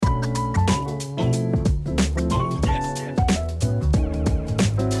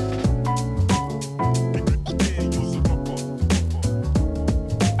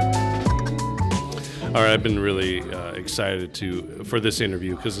All right, I've been really excited for this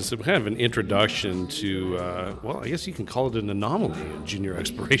interview because it's kind of an introduction to, I guess you can call it an anomaly in junior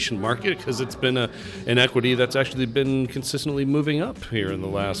exploration market because it's been an equity that's actually been consistently moving up here in the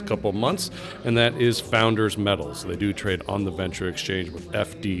last couple of months, and that is Founders Metals. They do trade on the venture exchange with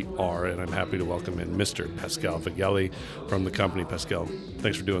FDR, and I'm happy to welcome in Mr. Pascal Vigelli from the company. Pascal,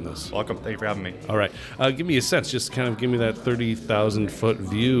 thanks for doing this. Welcome. Thank you for having me. All right. Give me a sense, just kind of give me that 30,000-foot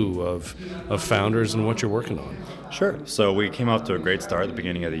view of Founders and what you're working on. Sure. So we came off to a great start at the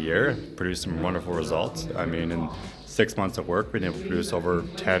beginning of the year, produced some wonderful results. I mean, in 6 months of work, we've been able to produce over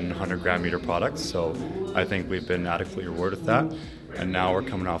 10 100-gram meter products. So I think we've been adequately rewarded with that. And now we're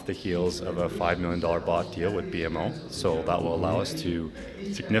coming off the heels of a $5 million bought deal with BMO. So that will allow us to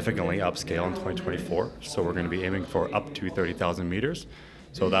significantly upscale in 2024. So we're going to be aiming for up to 30,000 meters.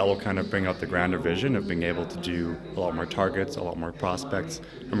 So that will kind of bring out the grander vision of being able to do a lot more targets, a lot more prospects,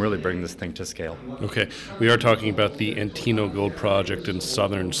 and really bring this thing to scale. Okay. We are talking about the Antino Gold Project in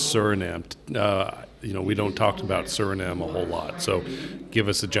southern Suriname. We don't talk about Suriname a whole lot. So give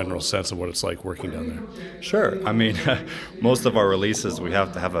us a general sense of what it's like working down there. Sure. I mean, most of our releases, we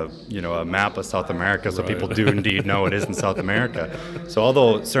have to have a map of South America so people do indeed know it is in South America. So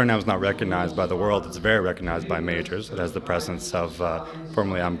although Suriname is not recognized by the world, it's very recognized by majors. It has the presence of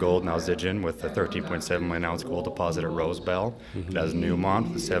formerly AmGold, now Zijin, with a 13.7 million ounce gold deposit at Rosebel. Mm-hmm. It has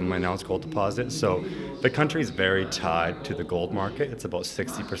Newmont with a 7 million ounce gold deposit. So the country is very tied to the gold market. It's about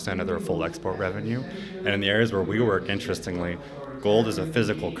 60% of their full export revenue. And in the areas where we work, interestingly, gold is a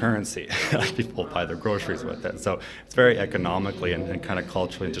physical currency. People buy their groceries with it. So it's very economically and kind of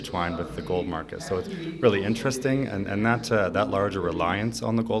culturally intertwined with the gold market. So it's really interesting. And that larger reliance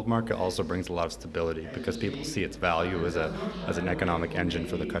on the gold market also brings a lot of stability because people see its value as an economic engine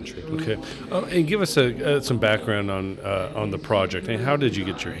for the country. Okay. And give us some background on the project. And how did you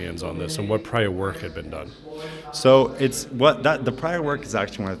get your hands on this and what prior work had been done? So the prior work is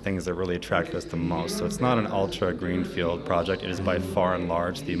actually one of the things that really attracted us the most. So it's not an ultra greenfield project. It is by far and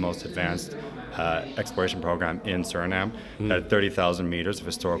large the most advanced exploration program in Suriname. At 30,000 meters of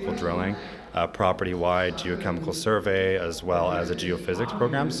historical drilling, property-wide geochemical survey, as well as a geophysics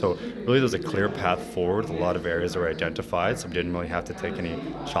program. So really there's a clear path forward. A lot of areas are identified, so we didn't really have to take any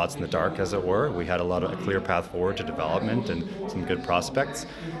shots in the dark, as it were. We had a clear path forward to development and some good prospects.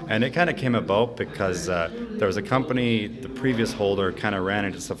 And it kind of came about because there was a company, the previous holder kind of ran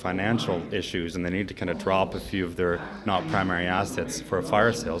into some financial issues, and they needed to kind of drop a few of their not primary assets for a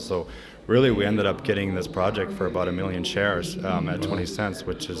fire sale. So really, we ended up getting this project for about 1 million shares at 20 cents,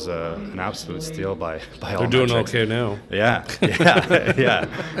 which is an absolute steal by all They're doing metrics. okay now. Yeah.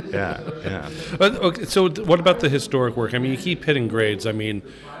 Okay, so what about the historic work? I mean, you keep hitting grades. I mean,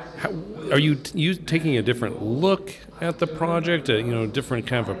 are you taking a different look at the project, a different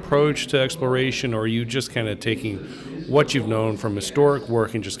kind of approach to exploration, or are you just kind of taking what you've known from historic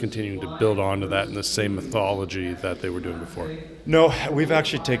work and just continuing to build onto that in the same methodology that they were doing before? No, we've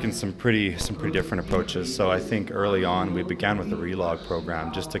actually taken some pretty different approaches. So I think early on we began with the relog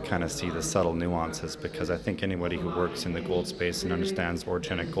program just to kind of see the subtle nuances, because I think anybody who works in the gold space and understands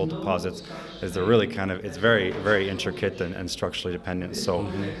orogenic gold deposits is it's very, very intricate and structurally dependent. So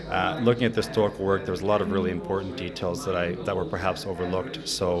looking at the historical work, there was a lot of really important details that were perhaps overlooked.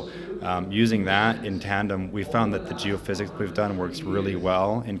 So using that in tandem, we found that the geophysics we've done works really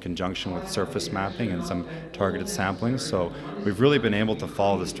well in conjunction with surface mapping and some targeted sampling. So we've really been able to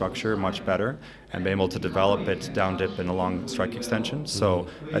follow the structure much better and been able to develop it down dip and along strike extension. So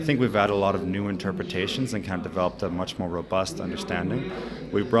I think we've added a lot of new interpretations and kind of developed a much more robust understanding.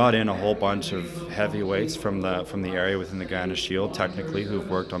 We brought in a whole bunch of heavyweights from the area within the Guyana Shield, technically, who've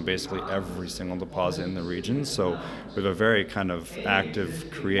worked on basically every single deposit in the region. So we have a very kind of active,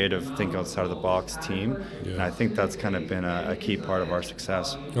 creative, think outside of the box team. Yeah. And I think that's kind of been a key part of our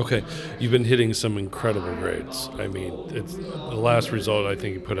success. Okay. You've been hitting some incredible grades. I mean, it's the last result I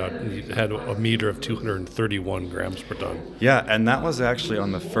think you put out, you had a meter of 231 grams per ton. Yeah, and that was actually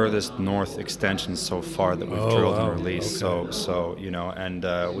on the furthest north extension so far that we've drilled and released. Okay. So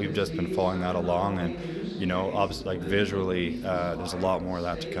and we've just been following that along, and obviously, like visually, there's a lot more of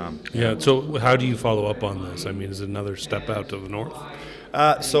that to come. Yeah. So how do you follow up on this? I mean, is it another step out to the north?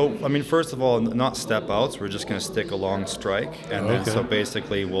 First of all, not step outs. We're just going to stick along strike, and then so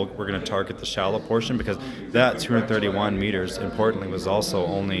basically we're going to target the shallow portion, because that 231 meters, importantly, was also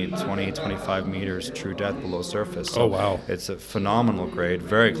only 20-25 meters true depth below surface. So it's a phenomenal grade,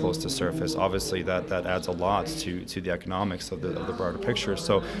 very close to surface. Obviously, that adds a lot to the economics of the broader picture.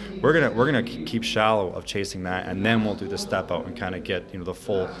 So we're gonna keep shallow of chasing that, and then we'll do the step out and kind of get the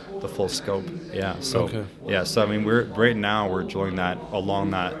full scope. Yeah. So So I mean, we're drilling that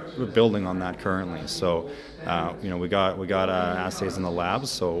along that, we're building on that currently. So, we got assays in the labs,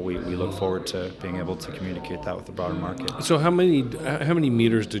 so we look forward to being able to communicate that with the broader market. So how many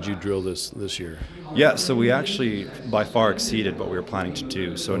meters did you drill this year? Yeah, so we actually by far exceeded what we were planning to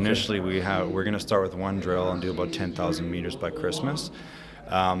do. So initially we're going to start with one drill and do about 10,000 meters by Christmas.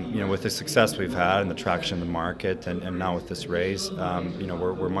 With the success we've had and the traction in the market, and now with this raise,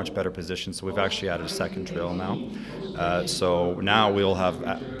 we're much better positioned. So we've actually added a second drill now. So now we'll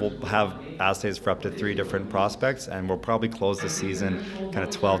have assays for up to 3 different prospects, and we'll probably close the season kind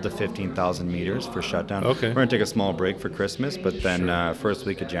of 12 to 15,000 meters for shutdown. Okay. We're going to take a small break for Christmas, but then first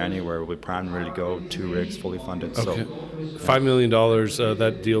week of January we'll be primed and ready to go. 2 rigs fully funded. Okay. So $5 million.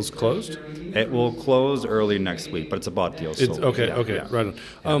 That deal's closed. it will close early next week, but it's a bought deal. So, Okay, yeah. right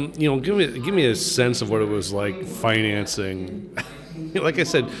on. Give me a sense of what it was like financing. Like I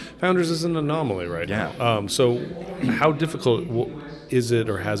said, Founders is an anomaly right now. So how difficult is it,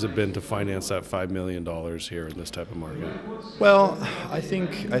 or has it been, to finance that $5 million here in this type of market? Well, I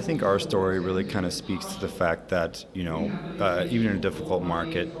think our story really kind of speaks to the fact that even in a difficult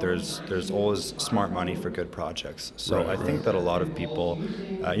market, there's always smart money for good projects. So I think that a lot of people,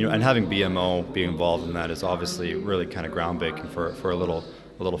 and having BMO be involved in that is obviously really kind of groundbreaking for a little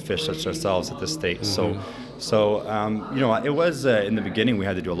fish such as ourselves at this stage. Mm-hmm. So it was in the beginning we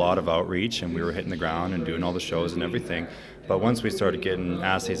had to do a lot of outreach, and we were hitting the ground and doing all the shows and everything. But once we started getting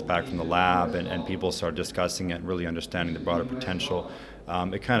assays back from the lab and people started discussing it and really understanding the broader potential,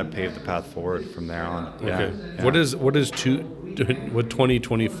 it kind of paved the path forward from there on. Okay. Yeah. What does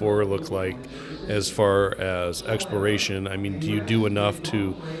 2024 look like as far as exploration? I mean, do you do enough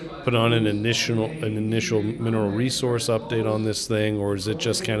to put on an initial mineral resource update on this thing, or is it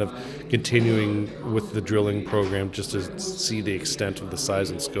just kind of continuing with the drilling program just to see the extent of the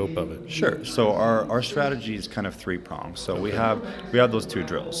size and scope of it? Sure. So our strategy is kind of 3-pronged. So we have those 2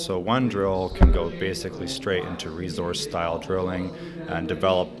 drills. So one drill can go basically straight into resource style drilling and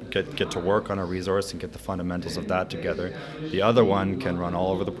get to work on a resource and get the fundamentals of that together. The other one can run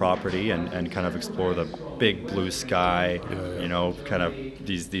all over the property and kind of explore the big blue sky, kind of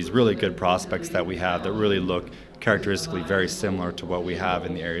these really good prospects that we have that really look characteristically very similar to what we have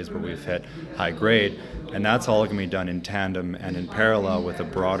in the areas where we've hit high grade. And that's all going to be done in tandem and in parallel with a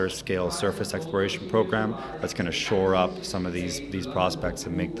broader scale surface exploration program that's going to shore up some of these prospects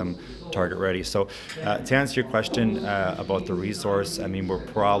and make them target ready. So to answer your question about the resource, I mean, we're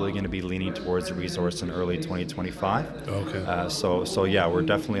probably going to be leaning towards the resource in early 2025. Okay. So yeah, we're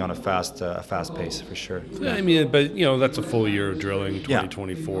definitely on a fast pace for sure. Yeah, I mean, but that's a full year of drilling.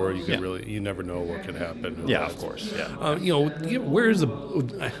 2024, you can really, you never know what could happen. Yeah, of course. Yeah. Where is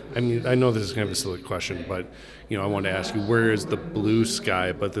the? I mean, I know this is kind of a silly question, but I want to ask you, where is the blue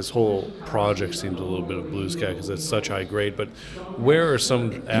sky? But this whole project seems a little bit of blue sky because it's such high grade. But where are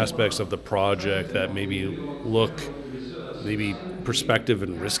some aspects of the project that maybe look prospective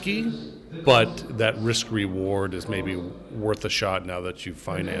and risky, but that risk reward is maybe worth a shot now that you've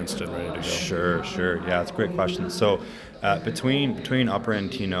financed and ready to go? Sure. Yeah, it's a great question. So between Upper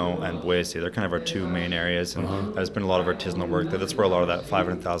Antino and Boise, they're kind of our 2 main areas, and there's been a lot of artisanal work there. That's where a lot of that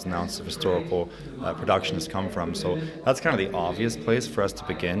 500,000 ounces of historical production has come from. So that's kind of the obvious place for us to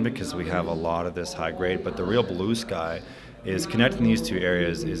begin because we have a lot of this high grade. But the real blue sky is connecting these 2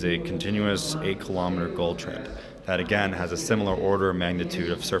 areas is a continuous 8-kilometer gold trend that again has a similar order of magnitude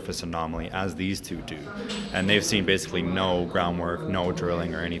of surface anomaly as these 2 do. And they've seen basically no groundwork, no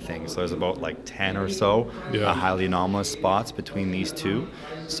drilling or anything. So there's about like 10 or so highly anomalous spots between these 2.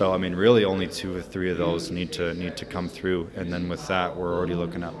 So I mean really only 2 or 3 of those need to come through, and then with that we're already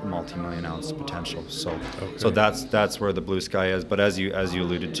looking at multi-million ounce potential. So that's where the blue sky is. But as you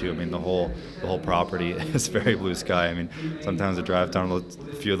alluded to, I mean the whole property is very blue sky. I mean sometimes I drive down a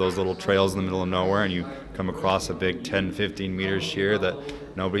few of those little trails in the middle of nowhere and you come across a big 10-15 meter shear that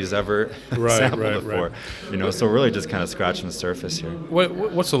nobody's ever sampled before. So we're really just kind of scratching the surface here.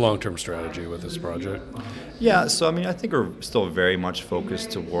 What's the long-term strategy with this project? Yeah, so I mean, I think we're still very much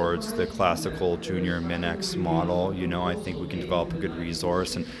focused towards the classical junior MinEx model. I think we can develop a good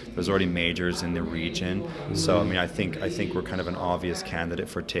resource, and there's already majors in the region. Mm-hmm. So I mean, I think we're kind of an obvious candidate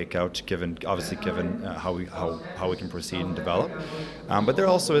for takeout, given how we can proceed and develop. But there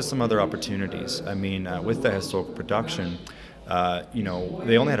also is some other opportunities. I mean, with the historical production,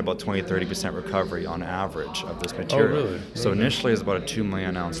 they only had about 20-30% recovery on average of this material. Oh, really? So initially it's about a 2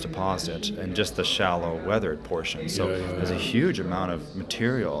 million ounce deposit in just the shallow weathered portion. So there's a huge amount of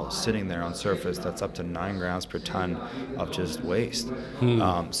material sitting there on surface that's up to 9 grams per ton of just waste.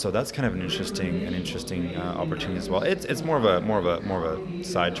 So that's kind of an interesting opportunity as well. It's more of a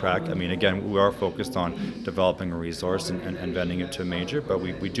sidetrack. I mean, again, we are focused on developing a resource and vending it to a major, but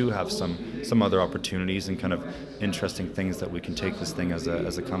we do have some other opportunities and kind of interesting things that we can take this thing as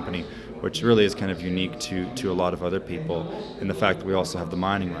a company, which really is kind of unique to a lot of other people in the fact that we also have the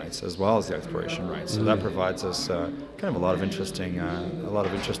mining rights as well as the exploration rights. So that provides us kind of a lot of interesting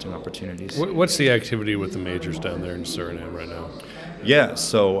opportunities. What's the activity with the majors down there in Suriname right now? Yeah,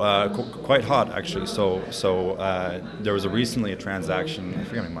 so quite hot actually. So there was recently a transaction, I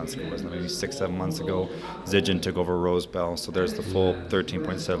forget how many months ago it was, maybe 6-7 months ago. Zijin took over Rosebell, so there's the full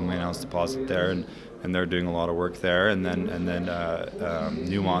 13.7 million ounce deposit there, and they're doing a lot of work there. And then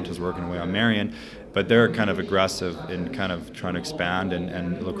Newmont is working away on Marion, but they're kind of aggressive in kind of trying to expand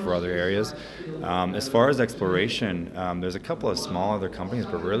and look for other areas. As far as exploration, there's a couple of small other companies,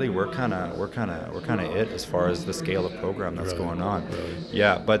 but really we're kind of it as far as the scale of program that's going on. Really?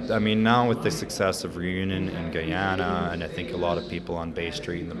 Yeah, but I mean now with the success of Reunion and Guyana, and I think a lot of people on Bay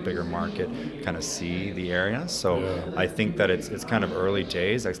Street in the bigger market kind of see the area. So I think that it's kind of early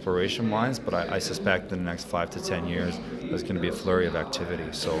days exploration wise, but I suspect in the next 5 to 10 years there's going to be a flurry of activity.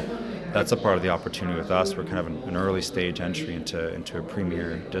 So that's a part of the opportunity with us. We're kind of an early stage entry into a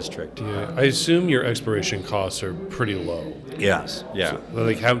premier district. Yeah, I assume your exploration costs are pretty low. Yes. Yeah.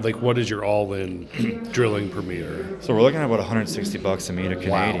 So, what is your all-in drilling per meter? So we're looking at about $160 a meter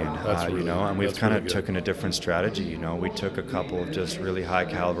Canadian. Wow, that's really, and we've kind of really taken a different strategy. We took a couple of just really high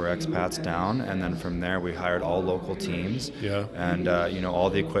caliber expats down, and then from there we hired all local teams. Yeah. And all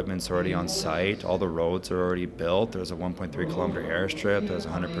the equipment's already on site. All the roads are already built. There's a 1.3 kilometer airstrip. There's a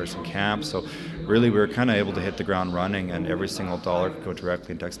 100-person camp. So really we were kind of able to hit the ground running, and every single dollar could go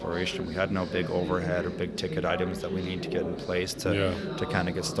directly into exploration. We had no big overhead or big ticket items that we need to get in place to kind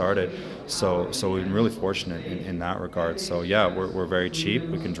of get started. So we've been really fortunate in that regard. So yeah, we're very cheap.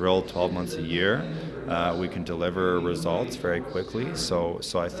 We can drill 12 months a year. We can deliver results very quickly. So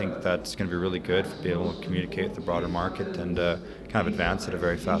I think that's going to be really good to be able to communicate with the broader market and kind of advance at a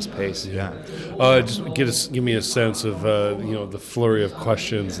very fast pace. Yeah. Just give me a sense of the flurry of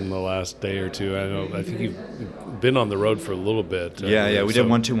questions in the last day or two. I think you've been on the road for a little bit. We did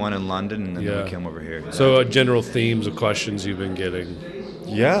 121 in London, and then we came over here. So general themes of questions you've been getting.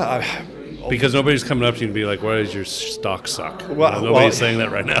 Yeah. Because nobody's coming up to you and be like, "Why does your stock suck?" Well, nobody's saying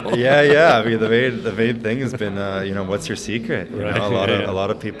that right now. Yeah. I mean, the main thing has been, what's your secret? Right. A lot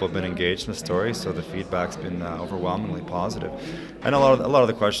of people have been engaged in the story, so the feedback's been overwhelmingly positive. And a lot of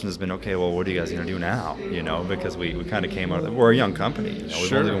the questions has been, okay, well, what are you guys going to do now? Because we kind of came out of we're a young company.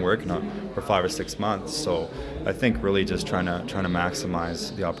 We've only been working on for 5 or 6 months, so I think really just trying to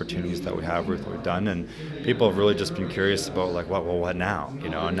maximize the opportunities that we have with what we've done, and people have really just been curious about what now?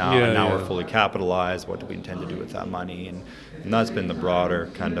 Now we're fully capitalized. What do we intend to do with that money? And that's been the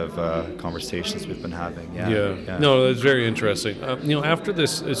broader kind of conversations we've been having. Yeah. No, that's very interesting. After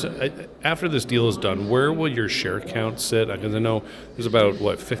this deal is done, where will your share count sit? Because I know there's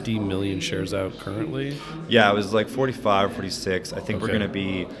about 50 million shares out currently. Yeah, it was like 45, 46. I think we're going to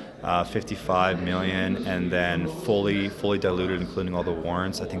be 55 million, and then fully diluted, including all the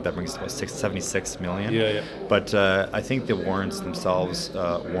warrants. I think that brings us to about 76 million. Yeah. But I think the warrants themselves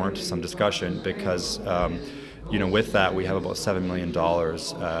warrant some discussion because. With that, we have about $7 million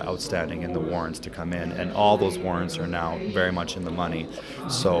outstanding in the warrants to come in, and all those warrants are now very much in the money.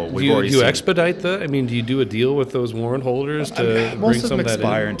 So we've already do you expedite that? I mean, do you do a deal with those warrant holders to bring some of that in? Most of them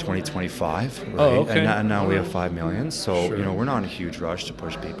expire in 2025, right? Oh, okay. And now we have 5 million. So we're not in a huge rush to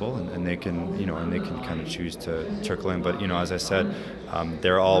push people, and they can kind of choose to trickle in. But as I said,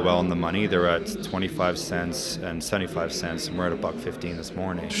 they're all well in the money. They're at 25 cents and 75 cents, and we're at $1.15 this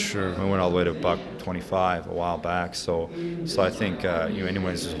morning. Sure. We went all the way to $1.25 a while back. So I think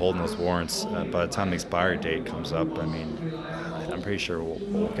anyone who's just holding those warrants, by the time the expiry date comes up, I mean, I'm pretty sure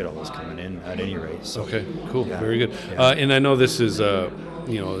we'll get all those coming in at any rate. So, okay, cool, very good. Yeah. And I know this is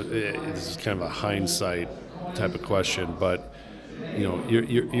this is kind of a hindsight type of question, but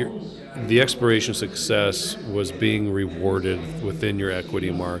the exploration success was being rewarded within your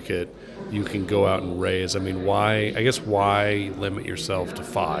equity market. You can go out and raise. I mean, why limit yourself to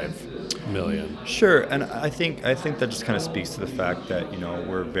 5? million. Sure, and I think that just kind of speaks to the fact that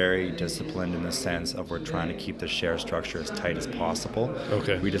we're very disciplined in the sense of we're trying to keep the share structure as tight as possible.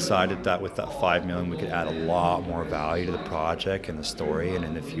 Okay. We decided that with that $5 million, we could add a lot more value to the project and the story, and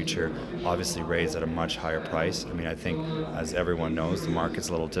in the future, obviously raise at a much higher price. I mean, I think as everyone knows, the market's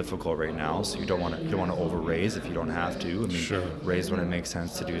a little difficult right now, so you don't want to over raise if you don't have to. I mean, Sure. Raise when it makes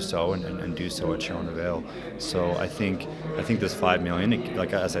sense to do so, and do so at your own avail. So I think this $5 million,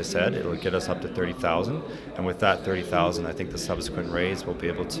 like as I said, it'll get us up to 30,000, and with that 30,000, I think the subsequent raise will be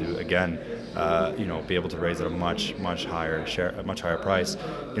able to again, be able to raise at a much higher share, a much higher price.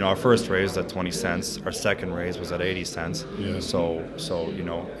 Our first raise was at 20 cents, our second raise was at 80 cents. Yeah. So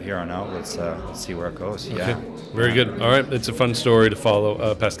here on out, let's see where it goes. Okay. Yeah. Very good. All right, it's a fun story to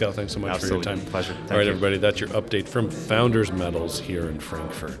follow. Pascal, thanks so much Absolutely. for your time. Pleasure. All right, everybody, that's your update from Founders Metals here in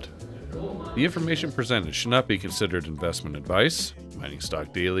Frankfurt. The information presented should not be considered investment advice. Mining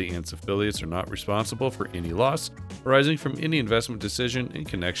Stock Daily and its affiliates are not responsible for any loss arising from any investment decision in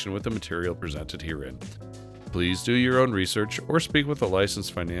connection with the material presented herein. Please do your own research or speak with a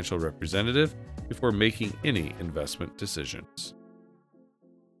licensed financial representative before making any investment decisions.